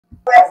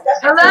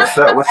Hello? What's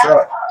up? What's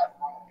up?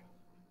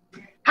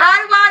 Hi,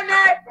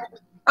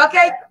 Wynette.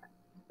 Okay,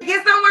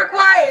 get somewhere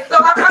quiet. So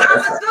I'm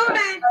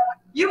assuming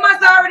you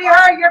must already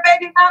heard your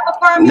baby mama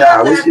call me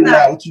up last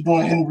night. What you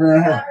doing in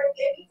here?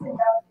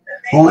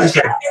 Who is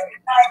it?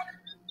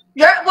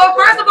 Well,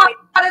 first of all,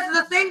 this is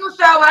a single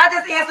show, and I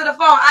just answered the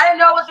phone. I didn't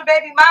know it was your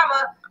baby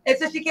mama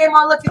until she came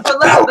on looking for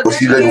love. But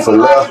she looking for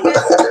love.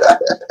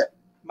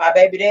 My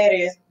baby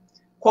daddy is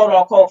quote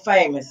unquote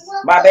famous.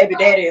 My baby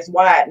daddy is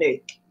Wide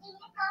Neck.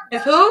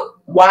 Is who?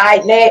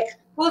 Wide Neck.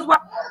 Who's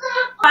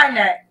Wide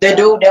Neck? The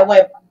dude that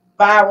went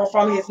viral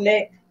from his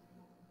neck.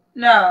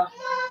 No.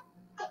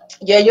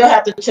 Yeah, you'll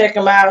have to check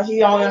him out.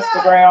 He on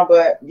Instagram,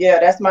 but yeah,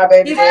 that's my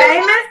baby. He's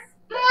famous?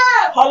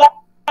 Hold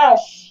on.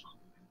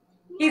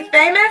 He's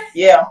famous?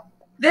 Yeah.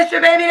 This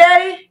your baby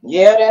daddy?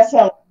 Yeah, that's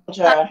him,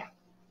 child.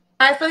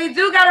 Alright, so he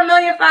do got 1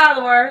 million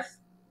followers.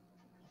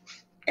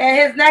 And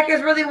his neck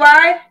is really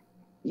wide?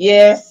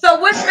 Yes.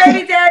 So which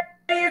baby daddy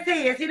is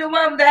he? Is he the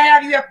one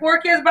that you have 4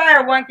 kids by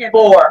or 1 kid?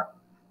 4.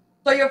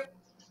 So you're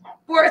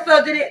 4.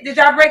 So did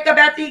y'all break up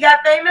after he got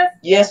famous?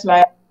 Yes,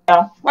 ma'am.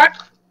 Why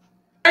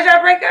did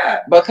y'all break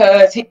up?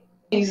 Because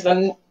he's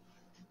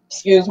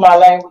excuse my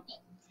language.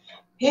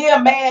 He a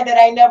man that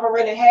ain't never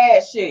really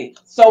had shit.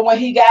 So when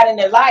he got in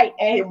the light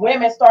and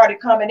women started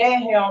coming at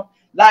him,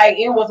 like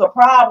it was a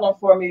problem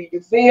for me.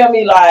 You feel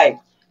me? Like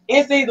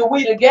it's either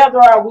we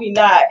together or we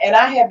not. And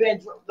I have been,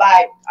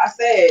 like I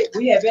said,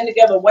 we have been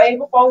together way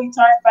before he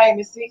turned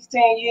famous,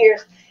 16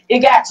 years. It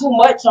got too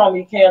much on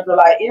me, Kendra.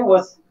 Like it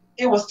was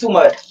too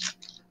much.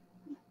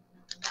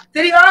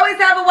 Did he always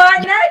have a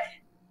wide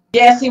neck?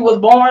 Yes, he was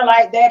born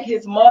like that.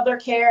 His mother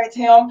carried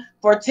him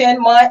for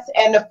 10 months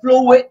and the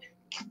fluid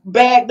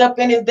bagged up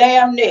in his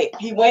damn neck.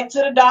 He went to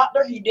the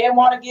doctor. He didn't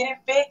want to get it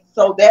fixed.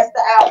 So that's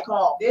the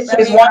outcome. This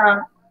is one of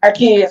our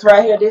kids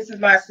right here. This is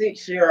my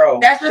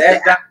 6-year-old. That's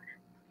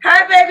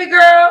Hi, baby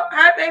girl.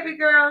 Hi, baby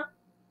girl.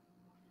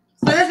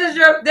 So this is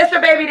your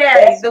baby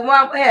daddy, the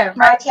one with him.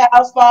 My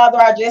child's father.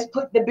 I just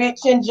put the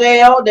bitch in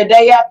jail the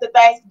day after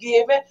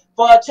Thanksgiving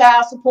for a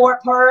child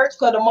support purge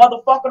because the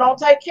motherfucker don't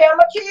take care of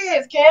my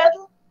kids,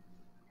 Kendra.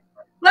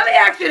 Let me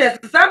ask you this.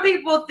 Some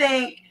people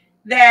think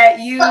that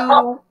you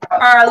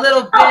are a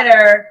little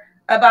bitter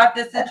about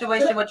this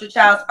situation with your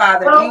child's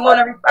father. Do you want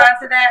to respond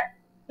to that?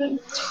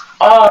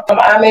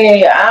 I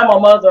mean, I'm a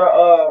mother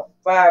of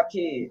 5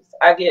 kids.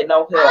 I get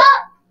no help.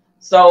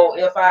 So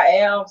if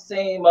I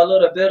seem a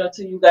little bitter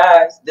to you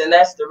guys, then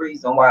that's the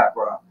reason why,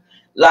 bro.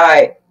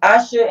 Like,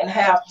 I shouldn't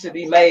have to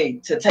be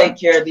made to take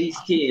care of these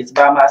kids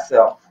by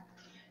myself.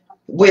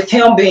 With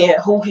him being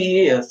who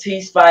he is,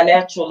 he's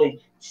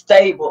financially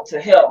stable to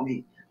help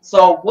me.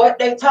 So what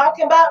they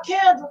talking about,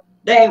 Kendra,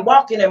 they ain't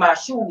walking in my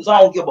shoes. I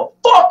don't give a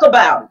fuck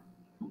about it.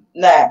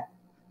 Nah,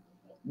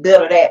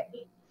 bitter that.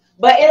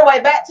 But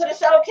anyway, back to the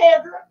show,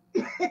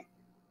 Kendra.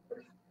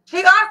 She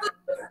also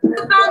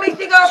told me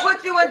she gonna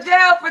put you in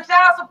jail for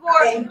child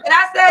support, and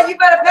I said you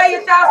better pay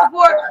your child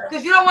support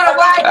because you don't want to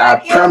wide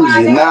neck. I promise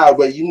you now,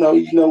 but you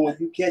know when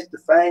you catch the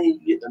fame, you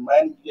get the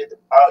money, you get the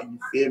power. You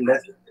feel me?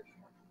 That's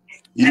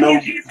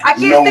I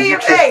can't see your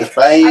face.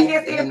 The fame,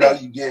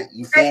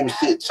 you feel me?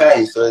 Shit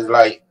change. So it's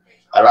like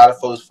a lot of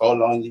folks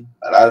fall on you,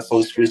 a lot of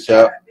folks switch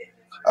up,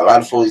 a lot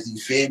of folks. You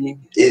feel me?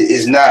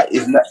 It's not.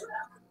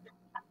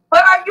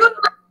 But are you a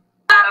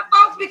lot of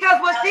folks?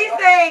 Because what she's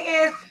saying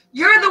is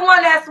you're the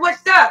one that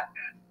switched up.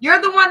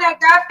 You're the one that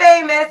got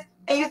famous,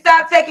 and you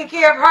stopped taking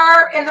care of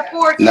her and the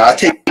 4 kids. No, I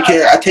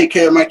take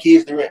care of my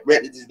kids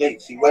right to this day.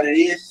 See what it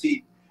is?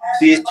 See,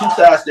 it's 2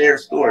 sides to every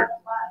story.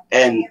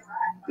 And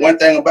one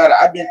thing about it,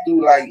 I've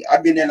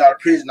been in and out of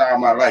prison all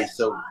my life.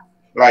 So,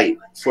 like,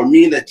 for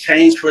me to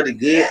change for the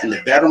good and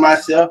to better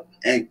myself,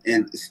 and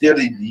instead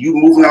of you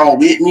moving on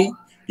with me,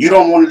 you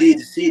don't want to leave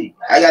the city.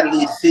 I got to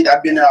leave the city.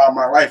 I've been there all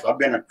my life. I've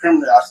been a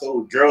criminal. I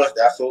sold drugs.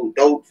 I sold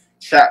dope,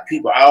 shot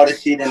people, all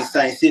this shit in the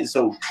same city.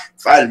 So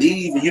if I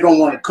leave and you don't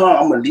want to come,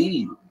 I'm going to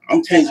leave.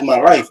 I'm changing my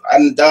life. I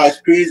done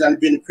dodged prison.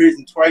 I've been in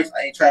prison twice.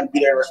 I ain't trying to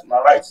be there the rest of my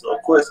life. So,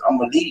 of course, I'm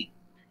going to leave.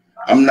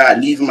 I'm not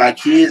leaving my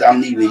kids.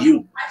 I'm leaving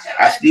you.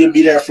 I still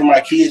be there for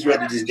my kids right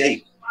to this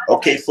day.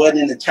 Okay, further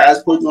than the child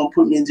support going to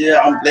put me in jail,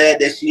 I'm glad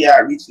that she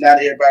out reaching out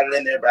to everybody,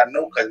 letting everybody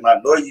know, because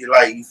my lawyer,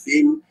 like, you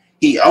feel me?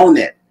 He own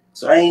that.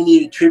 So I ain't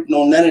even tripping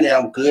on none of that.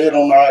 I'm good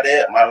on all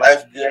that. My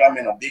life's good. I'm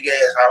in a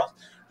big-ass house.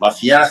 My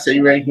fiance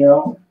right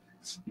here.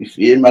 You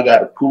feel me? I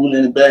got a pool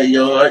in the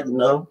backyard, you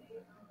know.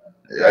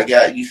 I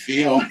got, you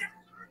feel me?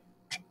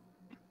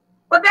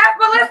 But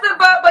listen,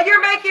 but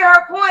you're making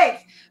her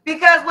points,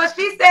 because what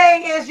she's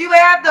saying is you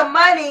have the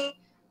money.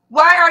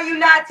 Why are you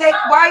not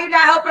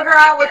helping her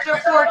out with your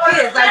 4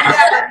 kids? Like, you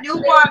have a new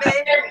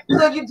woman.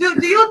 So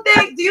do you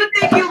think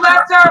you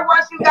left her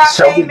once you got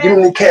famous? Give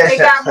me the cash. They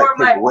got more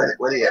money.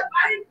 Where they at?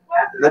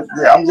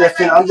 Yeah, I'm just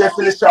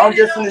finna show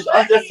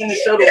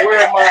the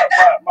world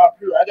my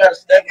proof. I got a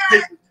stack of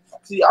papers.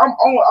 See, I'm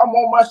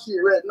on my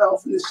shit right now. I'm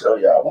finna show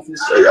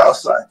y'all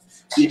something.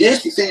 See,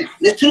 there's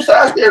 2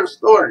 sides to every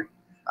story.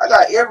 I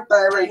got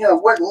everything right here.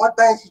 One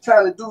thing she's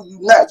trying to do, you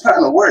not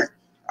trying to work.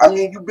 I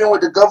mean, you've been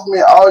with the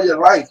government all your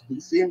life. You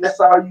see,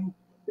 that's all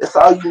That's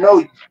all you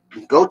know.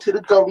 You go to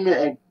the government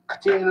and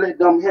continue to let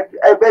them help you.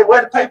 Hey, babe,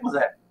 where the papers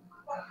at?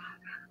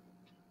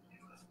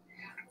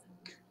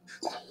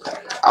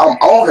 I'm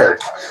on her.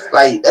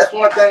 Like, that's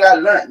one thing I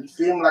learned. You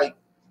feel me? Like,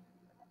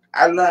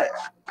 I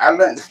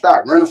learned to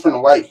stop running from the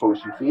white folks.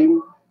 You feel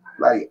me?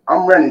 Like,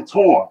 I'm running to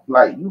them.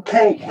 Like, you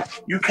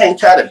can't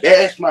try to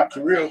bash my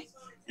career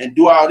and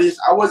do all this.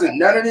 I wasn't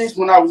none of this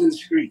when I was in the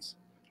streets.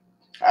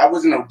 I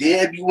wasn't no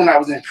deadbeat when I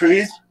was in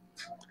prison.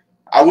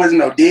 I wasn't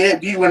no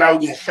deadbeat when I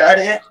was getting shot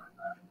at.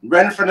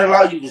 Running from the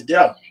law, you was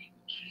there.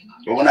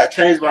 But when I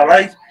changed my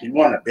life, you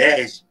want to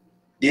bash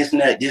this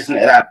and that,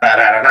 da, da,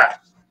 da, da.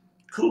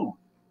 Cool.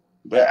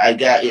 But I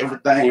got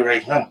everything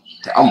right here.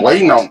 I'm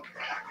waiting on it.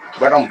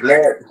 But I'm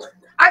glad.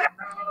 I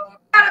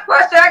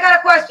got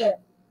a question.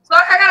 So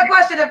I got a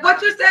question. If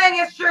what you're saying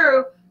is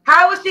true,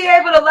 how was she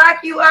able to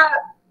lock you up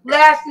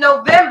last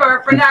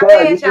November for not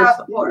paying child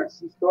support?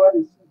 She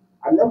started.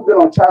 I never been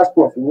on child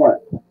support for one.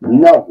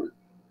 Never.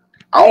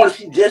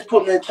 She just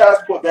put me in child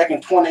support back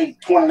in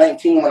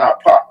 2019 when I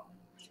popped.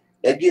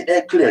 They get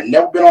that clear.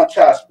 Never been on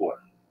child support.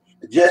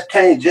 Just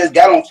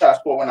got on child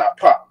support when I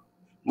popped.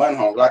 Money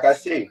home, like I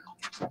said.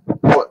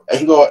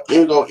 Here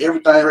go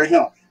everything right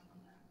here.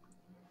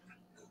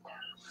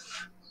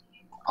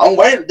 I'm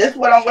waiting. This is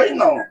what I'm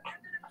waiting on.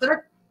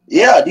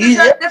 Yeah, these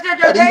are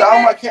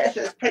all my cash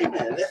as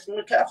payment. That's in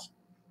the cash.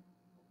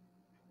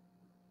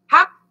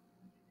 How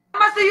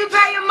much do you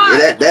pay a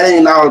month? Yeah, that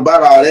ain't all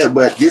about all that,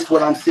 but this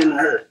what I'm sending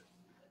her.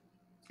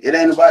 It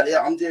ain't about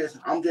that. I'm just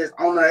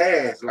on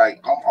her ass.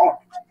 Like, I'm on.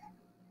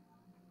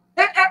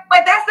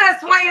 But that says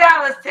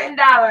 $20,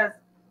 $10.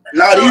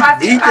 No, so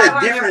these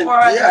just different.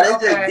 Yeah, they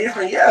just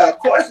different. Yeah, of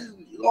course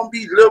it's gonna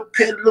be little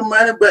petty little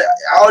money, but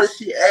all this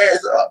shit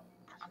adds up.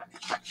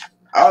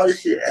 All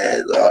this shit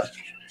adds up.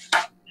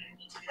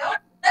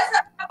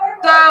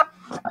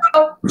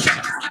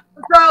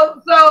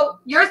 So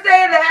you're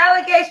saying the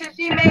allegation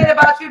she made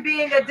about you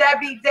being a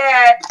deadbeat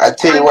dad? I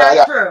tell you what,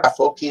 I got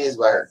 4 kids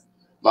by her.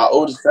 My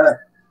oldest son.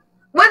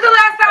 When's the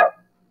last time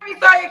you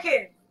saw your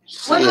kids?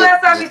 When's the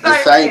last time you saw your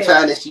kids? The same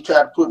time that she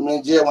tried to put me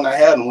in jail when I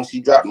had them, when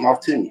she dropped them off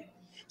to me.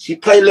 She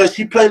play little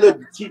duck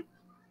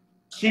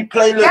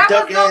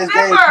ass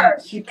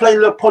games. She play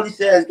little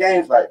police ass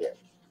games like that.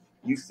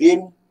 You feel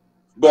me?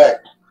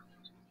 But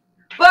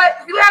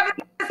you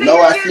haven't seen no,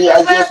 your I kids see. I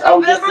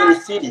was just in the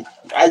city.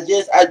 I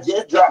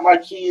just dropped my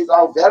kids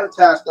off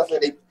Valentine's stuff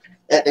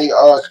at they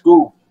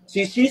school.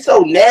 See, she's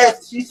so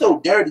nasty. She's so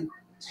dirty.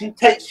 She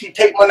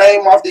take my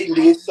name off the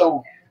list.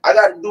 So I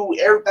got to do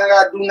everything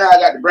I do now. I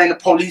got to bring the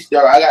police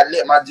there. I got to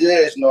let my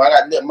judge know. I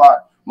got to let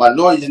my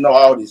lawyers know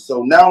all this.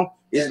 So now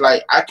it's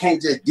like I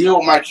can't just deal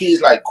with my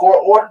kids like court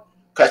order,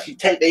 because she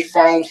take their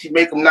phone. She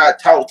make them not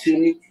talk to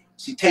me.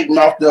 She take them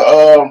off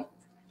the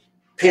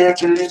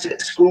parents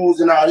at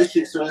schools and all this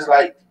shit. So it's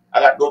like I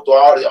got to go through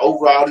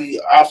all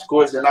these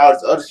obstacles and all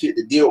this other shit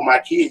to deal with my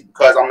kids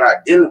because I'm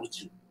not dealing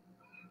with you.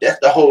 That's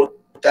the whole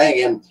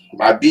thing, and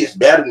my bitch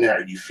better than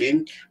her. You feel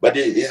me? But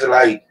it's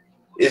like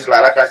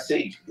I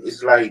say,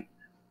 it's like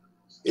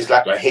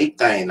a hate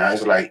thing now.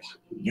 It's like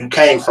you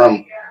came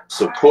from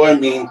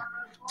supporting me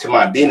to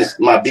my biggest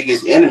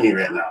enemy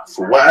right now.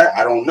 For why?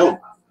 I don't know.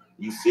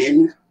 You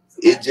feel me?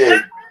 It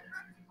just.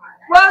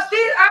 Well,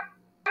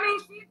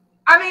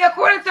 I mean,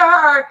 according to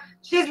her,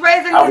 she's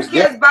raising these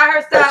kids by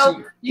herself.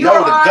 You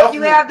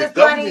have this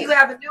money. You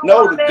have a new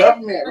woman. The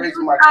government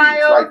raising my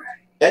kids. Like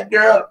that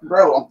girl,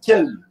 bro. I'm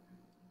telling you,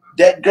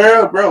 that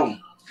girl, bro.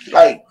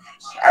 Like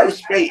I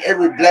respect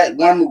every black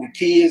woman with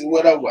kids,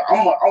 whatever.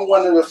 I'm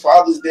one of the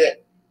fathers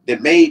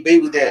that made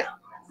babies that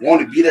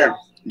want to be there.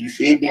 You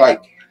feel me?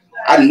 Like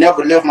I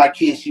never left my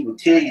kids. She would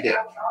tell you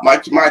that.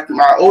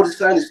 My oldest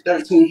son is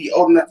 13. He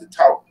old enough to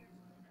talk.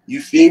 You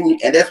feel me?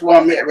 And that's where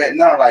I'm at right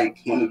now. Like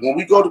when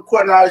we go to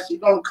court and all this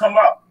shit gonna come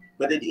out.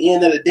 But at the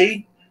end of the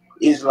day,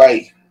 it's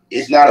like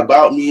it's not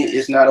about me.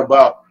 It's not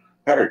about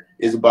her.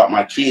 It's about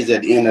my kids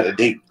at the end of the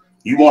day.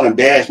 You want to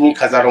bash me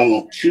because I don't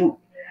want you.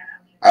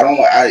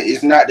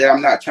 It's not that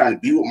I'm not trying to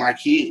be with my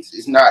kids.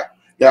 It's not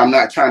that I'm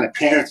not trying to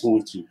parent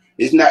with you.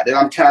 It's not that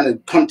I'm trying to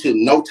come to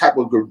no type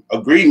of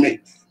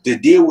agreement to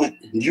deal with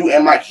you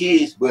and my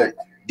kids, but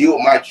deal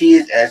with my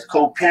kids as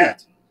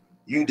co-parents.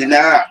 You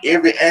deny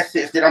every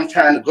asset that I'm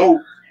trying to go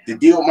to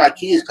deal with my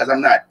kids because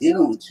I'm not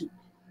dealing with you.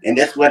 And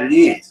that's what it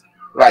is.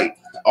 Like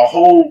a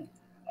whole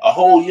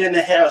year and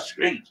a half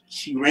straight,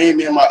 she ran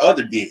me and my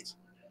other bitch.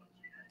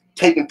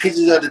 Taking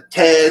pictures of the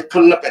tags,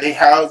 pulling up at their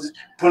houses,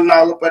 pulling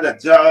all up at a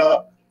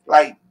job,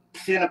 like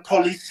sending the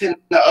police,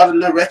 sending the other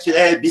little wretched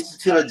ass bitches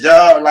to a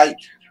job, like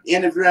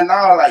interviewing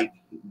all like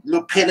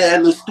little petty ass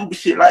little stupid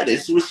shit like that.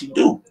 That's what she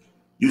do.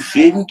 You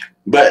feel me?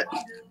 But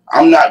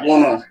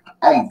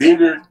I'm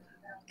bigger.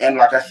 And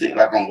like I said,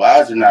 like I'm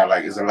wiser now.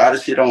 Like there's a lot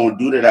of shit I want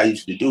to do that I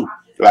used to do.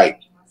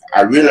 Like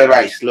I really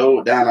like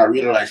slowed down. I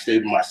really like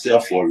stayed with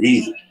myself for a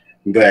reason.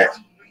 But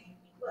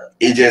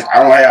it just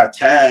I don't have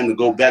time to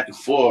go back and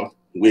forth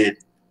with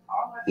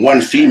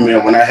one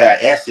female when I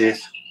have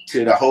access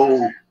to the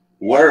whole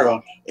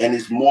world. And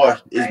it's more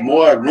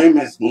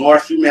women, more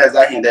females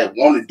out here that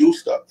want to do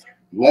stuff,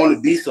 want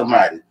to be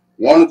somebody,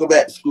 want to go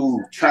back to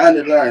school, trying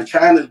to learn,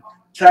 trying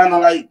to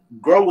like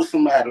grow with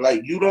somebody.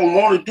 Like you don't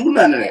want to do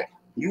none of that.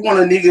 You want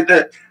a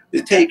nigga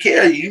to take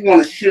care of you. You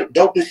want to ship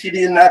dope and shit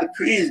in and out of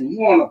prison. You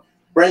want to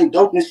bring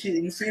dope and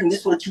shit. You feel me? This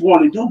is what you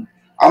want to do.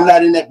 I'm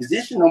not in that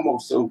position no more.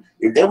 So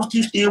if that's what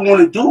you still want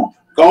to do,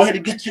 go ahead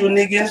and get you a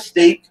nigga in the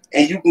state,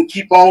 and you can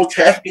keep on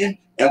trafficking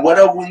and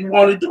whatever you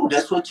want to do.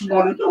 That's what you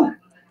want to do.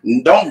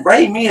 And don't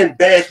bring me and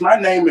bash my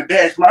name and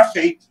bash my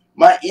face,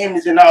 my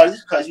image, and all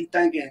this because you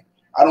thinking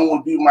I don't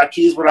want to be with my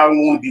kids, but I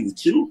don't want to be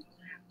with you.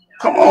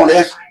 Come on,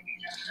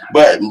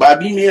 but by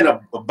me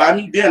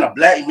being a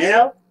black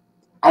male,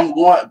 I'm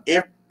going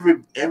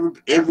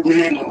every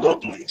man gonna go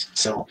through this.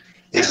 So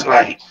it's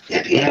like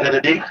at the end of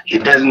the day,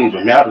 it doesn't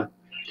even matter.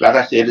 Like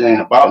I said, it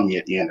ain't about me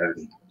at the end of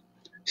the day.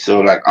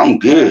 So like I'm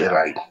good.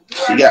 Like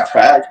she got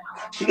five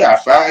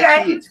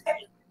kids.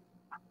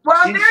 Well,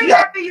 I'm very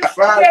happy you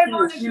came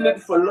on. She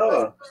looking for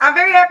love. I'm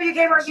very happy you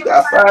came on. She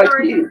got 5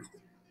 kids.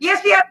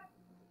 Yes, she has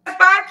 5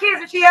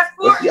 kids, and she has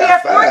 4. She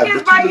has 4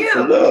 kids by you.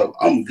 For love.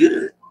 I'm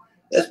good.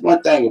 That's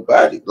one thing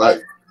about it. Like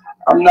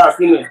I'm not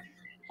feeling.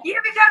 Yeah,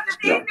 because it's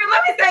easier.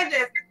 Let me say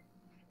this.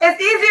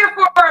 It's easier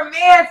for a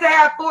man to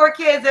have 4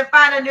 kids and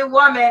find a new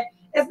woman.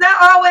 It's not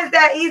always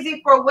that easy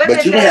for women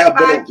to have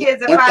 5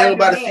 kids and find a new man.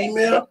 One thing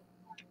about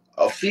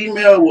a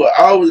female will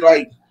always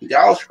like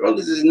y'all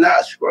struggles is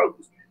not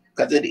struggles.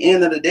 Because at the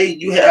end of the day,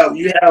 you have.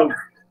 She's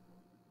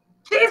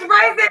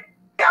raising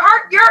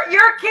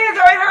your kids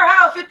are in her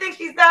house. You think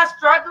she's not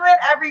struggling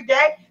every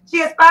day? She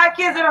has 5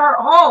 kids in her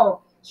home.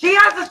 She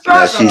has to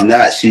struggle.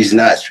 No, she's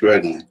not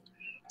struggling.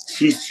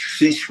 She's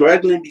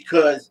struggling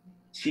because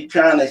she's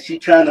trying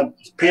to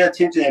pay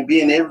attention and be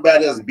in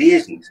everybody else's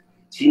business.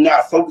 She's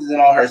not focusing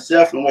on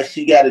herself and what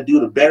she got to do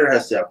to better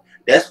herself.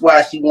 That's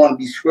why she want to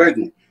be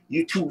struggling.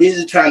 You too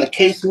busy trying to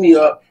case me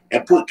up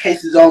and put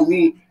cases on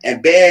me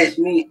and bash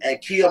me and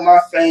kill my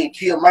fame,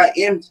 kill my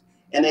image.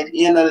 And at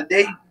the end of the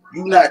day,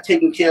 you not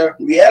taking care of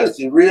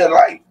reality, real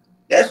life.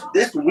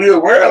 This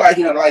real world out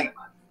here. Like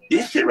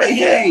this shit right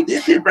here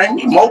this shit bring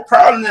me more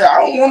problems than I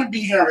don't want to be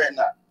here right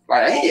now.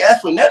 Like I ain't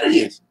asked for none of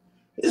this.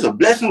 It's a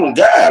blessing from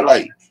God.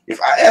 Like if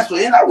I asked for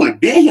it, I would have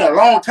been here a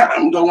long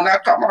time ago when I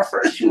caught my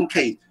first shooting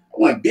case. I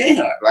wouldn't have been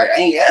here. Like I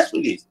ain't asked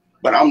for this.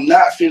 But I'm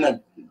not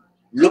finna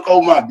look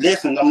over my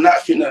blessings. I'm not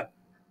finna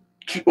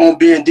keep on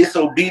being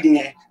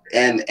disobedient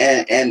and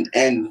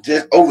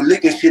just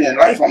overlooking shit in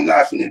life. I'm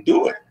not finna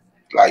do it.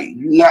 Like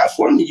you not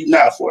for me, you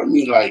not for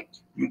me. Like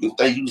you can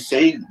think you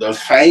say the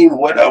fame,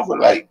 whatever.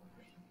 Like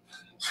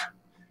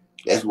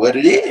that's what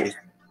it is.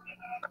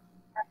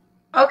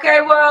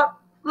 Okay, well,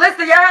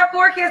 listen, y'all have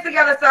 4 kids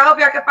together, so I hope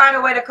y'all can find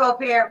a way to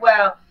co-parent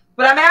well.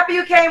 But I'm happy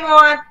you came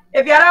on.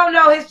 If y'all don't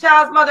know, his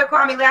child's mother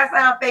called me last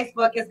night on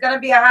Facebook. It's gonna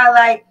be a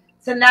highlight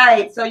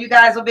tonight, so you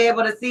guys will be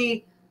able to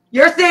see.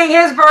 You're seeing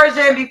his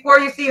version before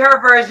you see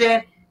her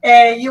version,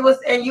 and you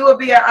will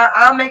be.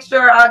 I'll make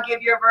sure I'll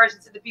give your version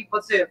to the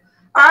people too.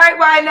 All right,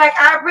 Wine Neck,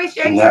 I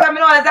appreciate you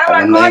coming on. Is that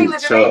what I call you?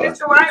 Is your name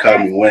Mr. Wine Neck? Call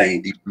me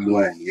Wayne,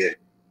 DP1, yeah.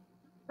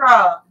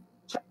 Charles.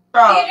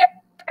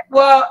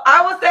 Well,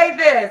 I will say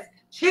this.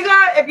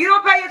 If you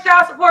don't pay your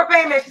child support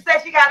payment, she said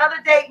she got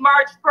another date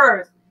March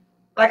 1st.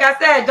 Like I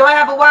said, don't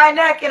have a wide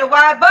neck and a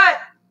wide butt.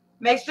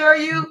 Make sure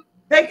you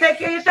take care of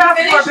your child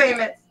support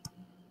payments.